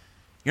happen.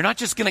 You're not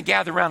just going to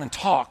gather around and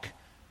talk.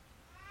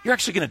 You're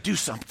actually going to do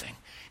something.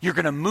 You're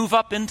going to move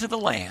up into the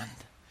land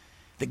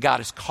that God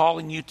is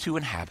calling you to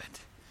inhabit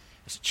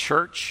as a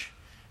church,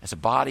 as a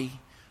body,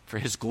 for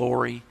his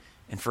glory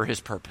and for his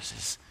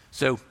purposes.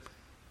 So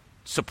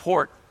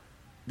support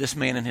this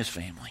man and his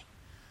family.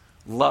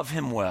 Love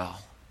him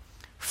well.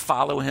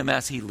 Follow him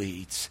as he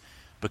leads,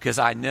 because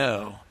I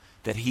know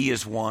that he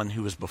is one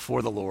who is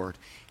before the Lord,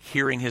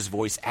 hearing his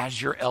voice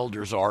as your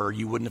elders are, or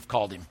you wouldn't have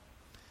called him.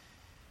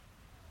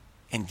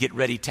 And get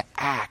ready to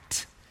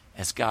act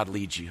as God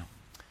leads you,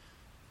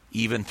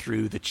 even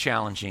through the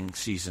challenging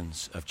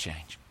seasons of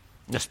change.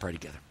 Let's pray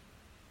together.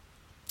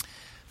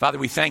 Father,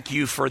 we thank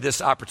you for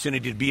this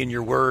opportunity to be in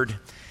your word.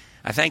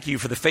 I thank you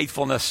for the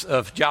faithfulness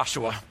of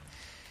Joshua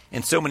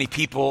and so many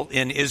people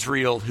in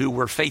Israel who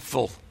were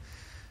faithful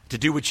to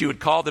do what you would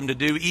call them to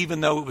do,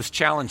 even though it was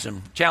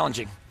challenging.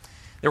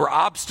 There were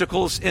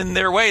obstacles in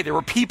their way. There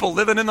were people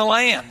living in the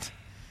land.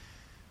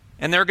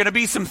 And there are going to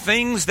be some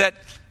things that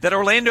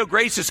Orlando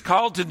Grace is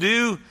called to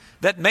do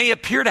that may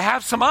appear to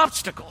have some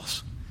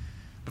obstacles.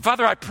 But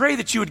Father, I pray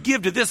that you would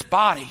give to this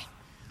body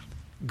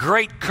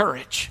great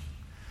courage,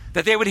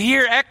 that they would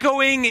hear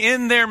echoing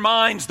in their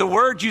minds the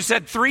words you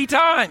said 3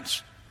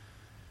 times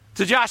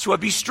to Joshua,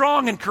 be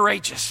strong and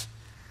courageous.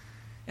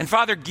 And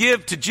Father,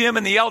 give to Jim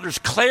and the elders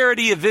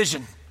clarity of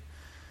vision,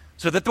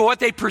 so that what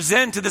they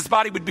present to this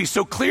body would be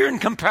so clear and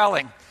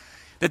compelling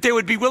that they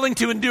would be willing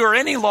to endure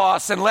any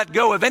loss and let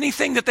go of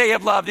anything that they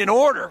have loved in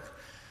order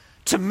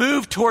to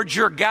move towards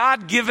your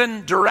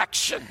God-given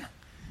direction,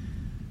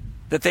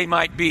 that they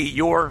might be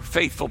your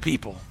faithful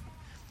people,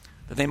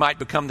 that they might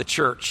become the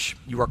church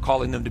you are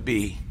calling them to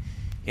be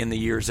in the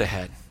years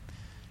ahead.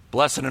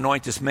 Bless and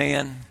anoint this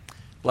man.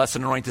 Bless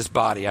and anoint this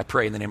body. I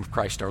pray in the name of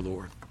Christ our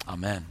Lord.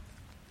 Amen.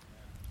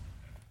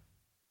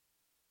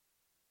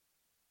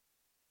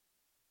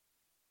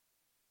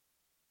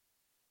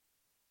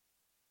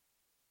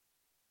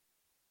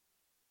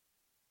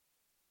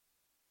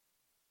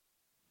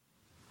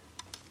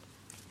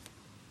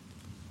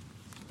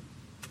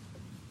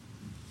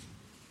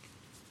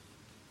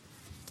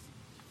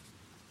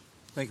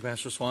 Thank you,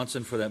 Pastor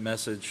Swanson, for that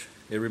message.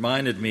 It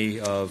reminded me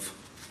of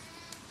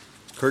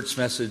Kurt's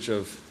message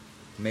of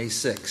May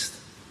 6th,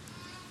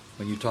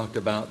 when you talked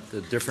about the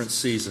different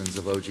seasons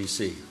of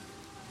OGC.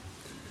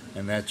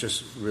 And that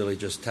just really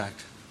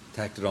tacked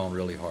it on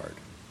really hard.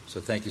 So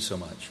thank you so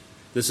much.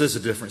 This is a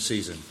different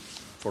season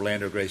for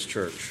Orlando Grace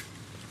Church.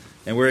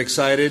 And we're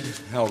excited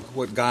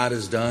what God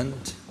has done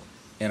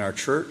in our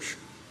church.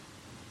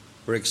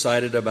 We're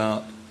excited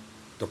about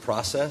the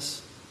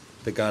process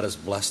that God has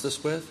blessed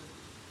us with.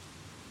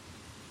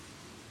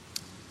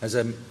 As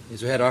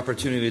we had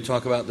opportunity to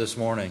talk about this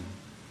morning,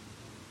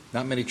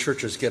 not many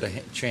churches get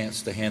a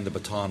chance to hand the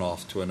baton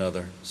off to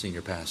another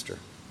senior pastor.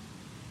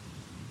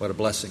 What a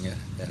blessing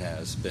it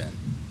has been.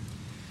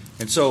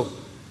 And so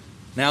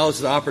now is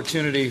the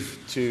opportunity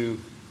to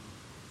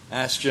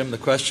ask Jim the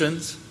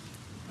questions.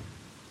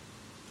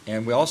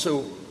 And we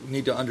also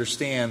need to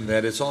understand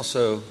that is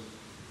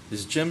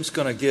Jim's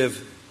going to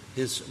give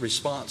his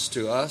response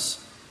to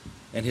us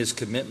and his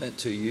commitment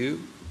to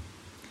you.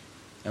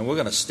 And we're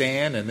going to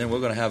stand, and then we're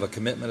going to have a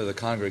commitment of the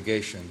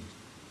congregation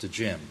to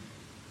Jim.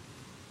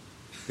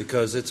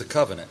 Because it's a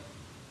covenant.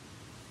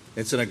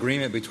 It's an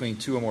agreement between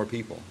 2 or more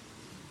people.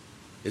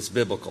 It's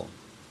biblical.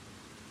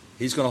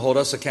 He's going to hold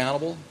us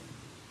accountable,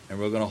 and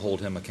we're going to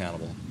hold him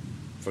accountable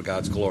for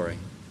God's glory.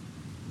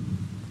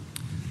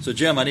 So,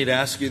 Jim, I need to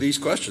ask you these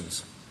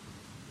questions.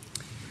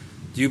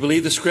 Do you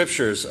believe the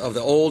scriptures of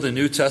the Old and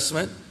New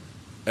Testament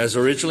as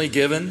originally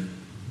given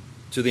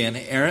to the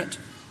inerrant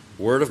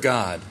Word of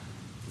God,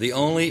 the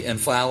only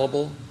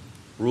infallible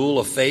rule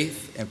of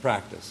faith and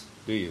practice?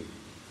 Do you?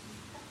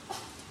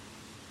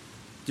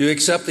 Do you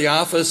accept the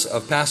office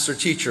of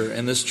pastor-teacher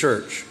in this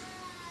church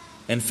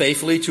and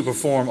faithfully to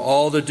perform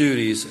all the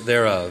duties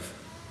thereof,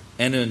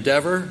 and to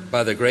endeavor,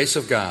 by the grace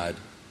of God,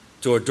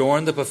 to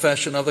adorn the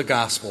profession of the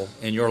gospel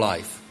in your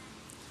life,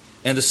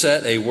 and to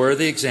set a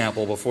worthy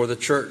example before the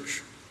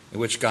church in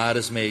which God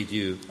has made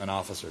you an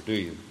officer? Do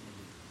you?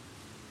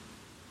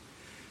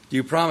 Do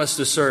you promise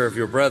to serve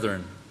your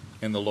brethren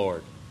in the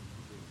Lord?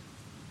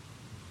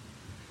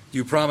 Do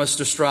you promise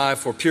to strive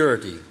for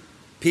purity,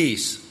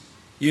 peace,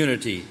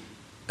 unity,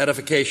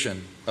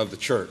 edification of the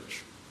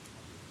church?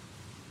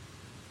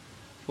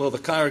 Will the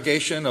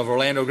congregation of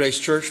Orlando Grace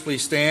Church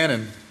please stand,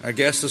 and our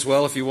guests as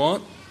well if you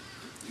want?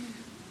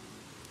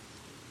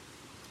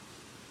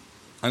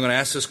 I'm going to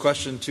ask this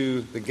question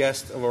to the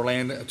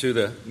to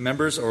the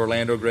members of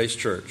Orlando Grace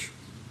Church.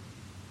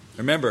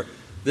 Remember,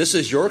 this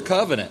is your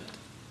covenant.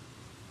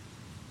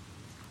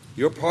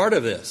 You're part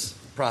of this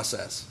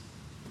process.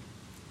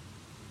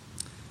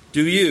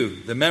 Do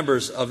you, the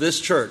members of this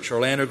church,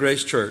 Orlando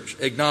Grace Church,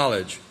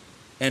 acknowledge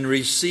and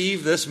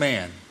receive this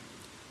man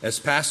as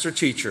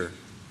pastor-teacher,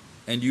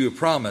 and you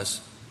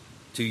promise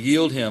to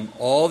yield him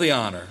all the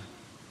honor,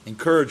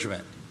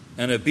 encouragement,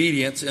 and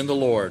obedience in the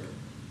Lord,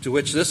 to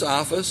which this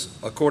office,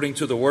 according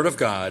to the Word of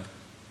God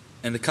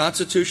and the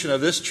constitution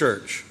of this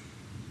church,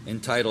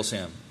 entitles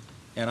him.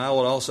 And I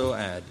will also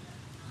add,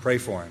 pray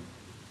for him.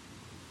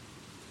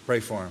 Pray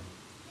for him.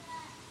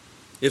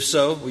 If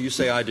so, will you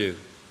say, I do?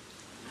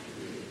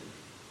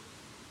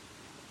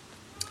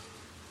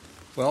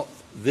 Well,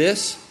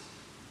 this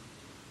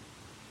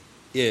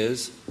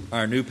is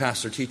our new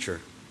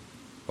pastor-teacher,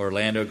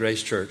 Orlando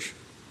Grace Church,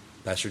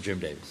 Pastor Jim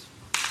Davis.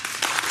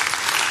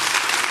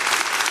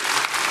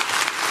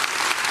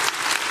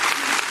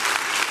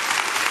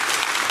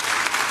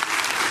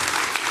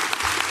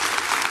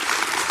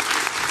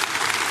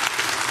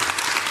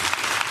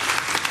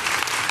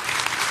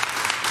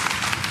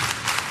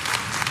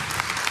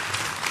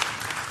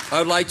 I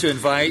would like to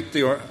invite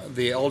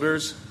the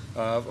elders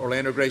of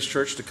Orlando Grace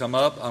Church to come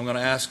up. I'm going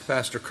to ask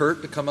Pastor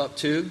Kurt to come up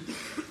too.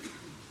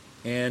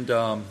 And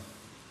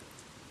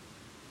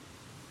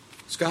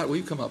Scott, will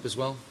you come up as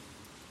well?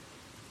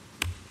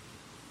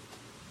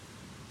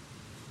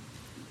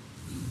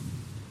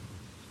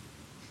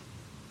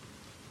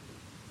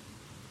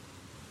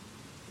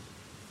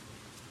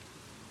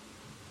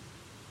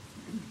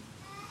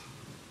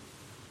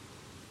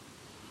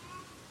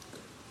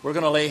 We're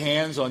going to lay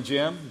hands on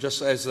Jim,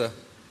 just as the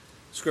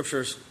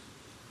Scriptures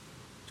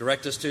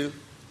direct us to,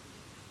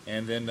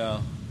 and then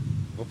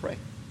we'll pray.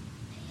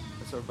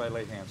 Let's everybody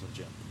lay hands on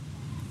Jim.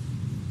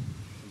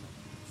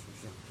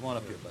 Come on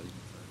up here, buddy.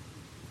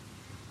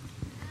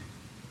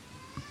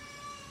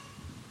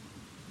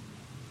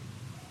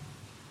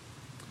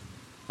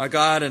 Our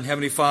God and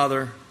Heavenly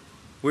Father,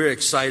 we're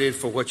excited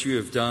for what you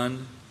have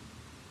done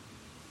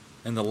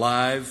in the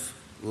lives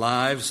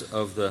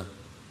of the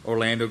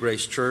Orlando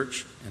Grace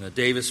Church and the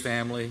Davis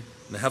family,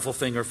 and the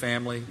Heffelfinger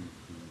family.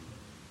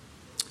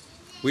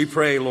 We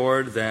pray,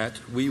 Lord, that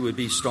we would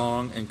be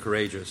strong and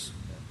courageous.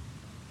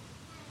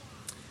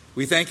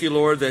 We thank you,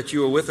 Lord, that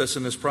you are with us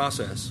in this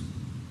process.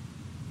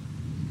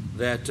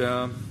 That,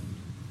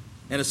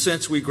 in a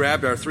sense, we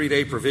grabbed our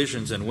 3-day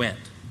provisions and went.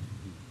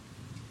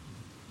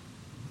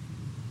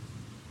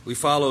 We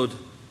followed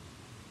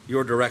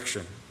your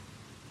direction.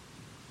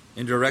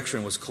 And your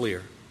direction was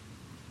clear.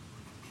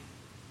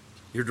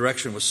 Your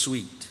direction was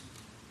sweet,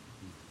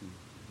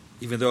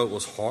 even though it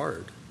was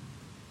hard.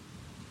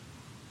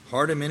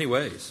 Hard in many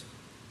ways.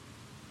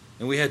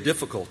 And we had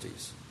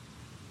difficulties.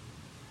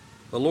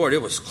 But Lord,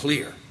 it was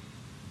clear.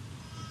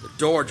 The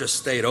door just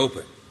stayed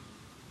open.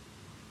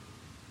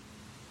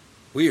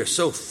 We are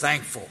so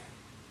thankful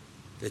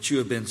that you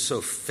have been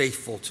so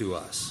faithful to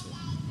us.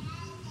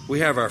 We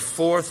have our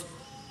 4th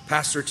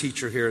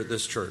pastor-teacher here at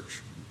this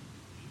church.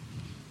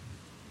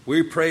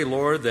 We pray,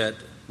 Lord, that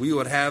we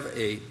would have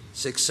a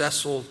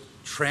successful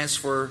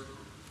transfer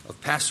of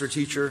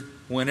pastor-teacher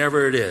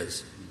whenever it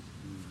is.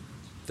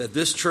 That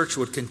this church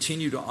would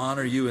continue to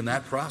honor you in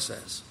that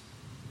process.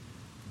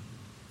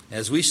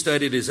 As we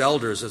studied as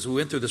elders, as we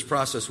went through this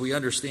process, we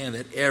understand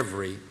that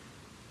every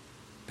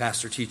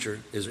pastor-teacher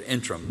is an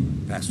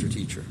interim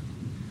pastor-teacher.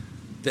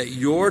 That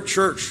your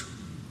church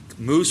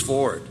moves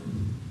forward.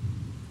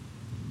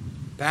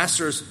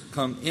 Pastors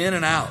come in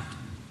and out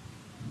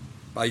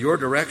by your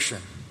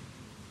direction.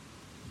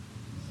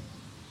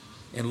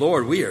 And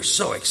Lord, we are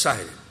so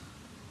excited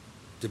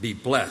to be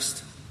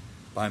blessed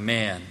by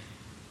man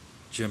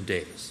Jim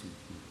Davis.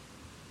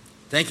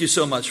 Thank you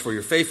so much for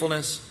your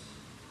faithfulness,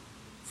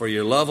 for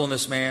your love on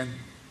this man,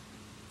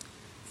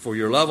 for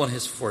your love on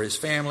for his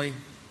family.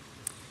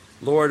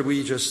 Lord,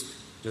 we just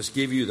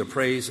give you the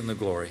praise and the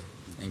glory.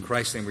 In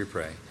Christ's name we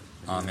pray.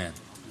 Amen.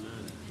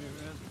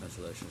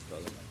 Congratulations,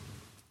 brother.